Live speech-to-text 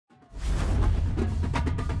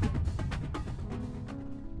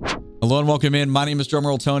Hello and welcome in. My name is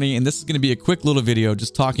Drumroll Tony, and this is going to be a quick little video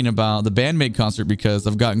just talking about the Band-Maid concert because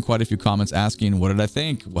I've gotten quite a few comments asking, what did I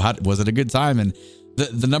think? Was it a good time? And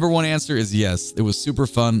the number one answer is yes. It was super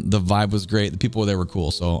fun. The vibe was great. The people there were cool.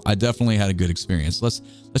 So I definitely had a good experience. Let's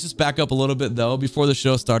just back up a little bit though. Before the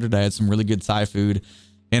show started, I had some really good Thai food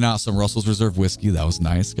and some Russell's Reserve whiskey. That was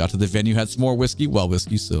nice. Got to the venue, had some more whiskey. Well,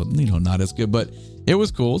 whiskey, so, you know, not as good, but it was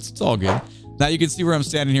cool. It's all good. Now you can see where I'm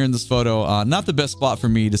standing here in this photo. Not the best spot for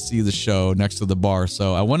me to see the show next to the bar.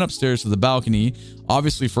 So I went upstairs to the balcony,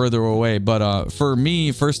 obviously further away. But for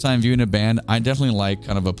me, first time viewing a band, I definitely like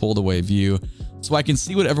kind of a pulled away view so I can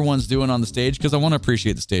see what everyone's doing on the stage because I want to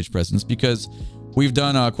appreciate the stage presence because we've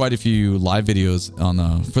done quite a few live videos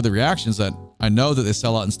on for the reactions that I know that they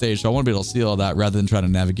sell out on stage. So I want to be able to see all that rather than try to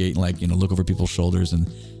navigate and, like, you know, look over people's shoulders and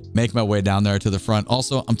make my way down there to the front.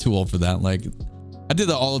 Also, I'm too old for that. Like, I did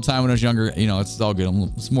that all the time when I was younger. You know, it's all good.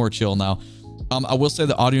 It's more chill now. I will say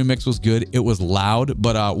the audio mix was good. It was loud,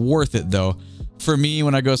 but worth it though. For me,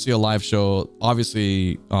 when I go see a live show,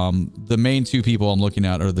 obviously the main two people I'm looking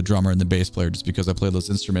at are the drummer and the bass player, just because I play those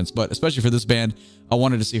instruments. But especially for this band, I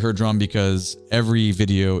wanted to see her drum because every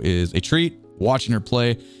video is a treat. Watching her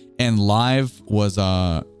play and live was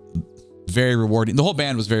very rewarding. The whole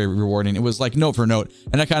band was very rewarding. It was like note for note,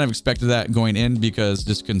 and I kind of expected that going in because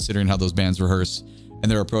just considering how those bands rehearse and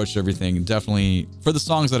their approach to everything. Definitely for the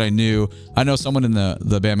songs that I knew. I know someone in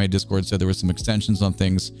the Band-Maid Discord said there were some extensions on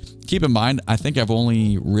things. Keep in mind, I think I've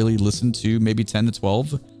only really listened to maybe 10 to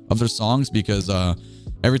 12 of their songs because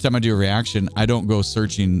every time I do a reaction, I don't go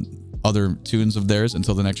searching other tunes of theirs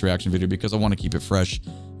until the next reaction video because I want to keep it fresh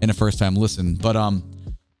in a first time listen. But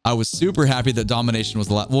I was super happy that Domination was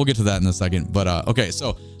we'll get to that in a second. But okay,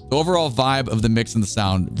 so the overall vibe of the mix and the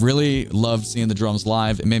sound, really loved seeing the drums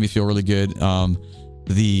live. It made me feel really good.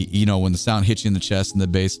 You know, when the sound hits you in the chest and the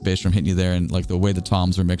bass drum hitting you there, and like the way the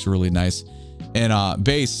toms are mixed, really nice. And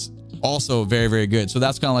bass also very, very good. So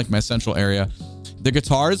that's kind of like my central area. The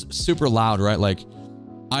guitars super loud, right? Like,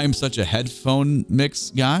 I'm such a headphone mix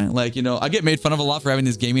guy. Like, you know, I get made fun of a lot for having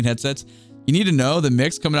these gaming headsets. You need to know the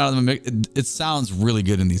mix coming out of the mix. It sounds really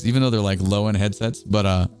good in these, even though they're like low end headsets,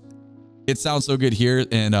 but it sounds so good here.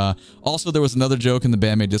 And also there was another joke in the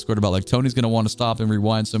Band-Maid Discord about like Tony's gonna want to stop and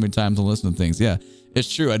rewind so many times and listen to things. Yeah,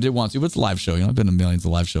 it's true. I did want to, but it's a live show. You know, I've been to millions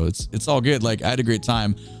of live shows. It's all good. Like, I had a great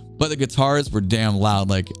time, but the guitars were damn loud.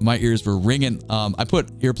 Like, my ears were ringing. I put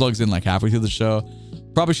earplugs in like halfway through the show.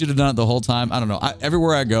 Probably should have done it the whole time. I don't know.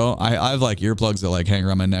 Everywhere I go, I have like earplugs that like hang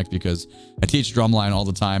around my neck because I teach drumline all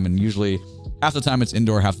the time, and usually half the time it's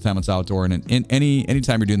indoor, half the time it's outdoor. And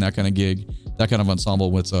anytime you're doing that kind of gig, that kind of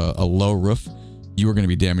ensemble with a low roof, you are going to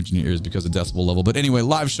be damaging your ears because of decibel level. But anyway,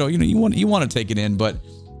 live show, you know, you want to take it in. But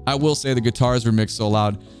I will say the guitars were mixed so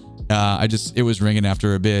loud. It was ringing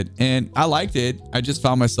after a bit, and I liked it. I just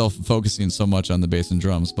found myself focusing so much on the bass and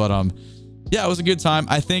drums. But yeah, it was a good time.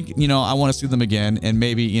 I think, you know, I want to see them again, and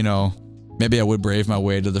maybe, you know, maybe I would brave my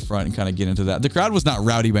way to the front and kind of get into that. The crowd was not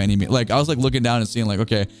rowdy by any means. Like, I was like looking down and seeing like,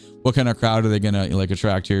 okay, what kind of crowd are they gonna like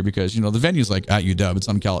attract here? Because, you know, the venue's like at UW. It's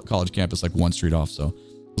on college campus, like one street off. So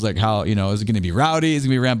I was like, how, you know, is it gonna be rowdy? Is it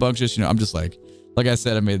gonna be rambunctious? You know, I'm just like I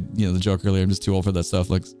said, I made, you know, the joke earlier. I'm just too old for that stuff.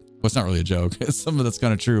 Like, well, it's not really a joke. It's something that's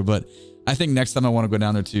kind of true. But I think next time I want to go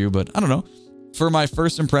down there too. But I don't know. For my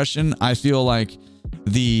first impression, I feel like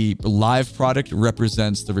the live product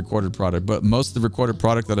represents the recorded product, but most of the recorded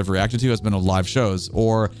product that I've reacted to has been of live shows,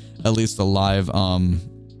 or at least a live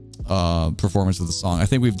performance of the song. I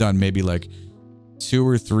think we've done maybe like 2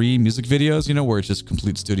 or 3 music videos, you know, where it's just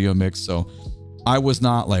complete studio mix. So I was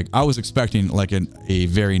not like, I was expecting like a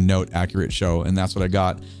very note accurate show, and that's what I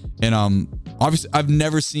got. And obviously I've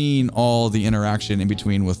never seen all the interaction in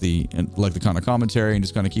between with the kind of commentary and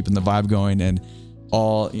just kind of keeping the vibe going, and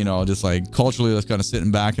all, you know, just like culturally just kind of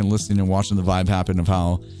sitting back and listening and watching the vibe happen of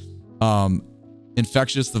how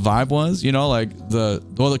infectious the vibe was, you know, like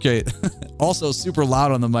well, okay, also super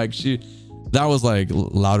loud on the mic. That was like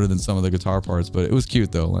louder than some of the guitar parts, but it was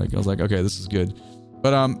cute though. Like, I was like, okay, this is good.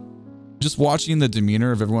 But just watching the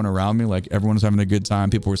demeanor of everyone around me, like everyone was having a good time.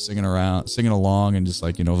 People were singing along and just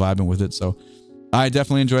like, you know, vibing with it. So I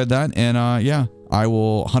definitely enjoyed that. And yeah, I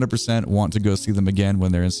will 100% want to go see them again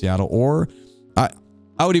when they're in Seattle, or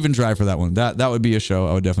I would even drive for that one. That would be a show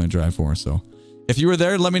I would definitely drive for. So if you were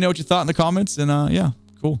there, let me know what you thought in the comments. And yeah,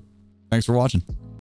 cool. Thanks for watching.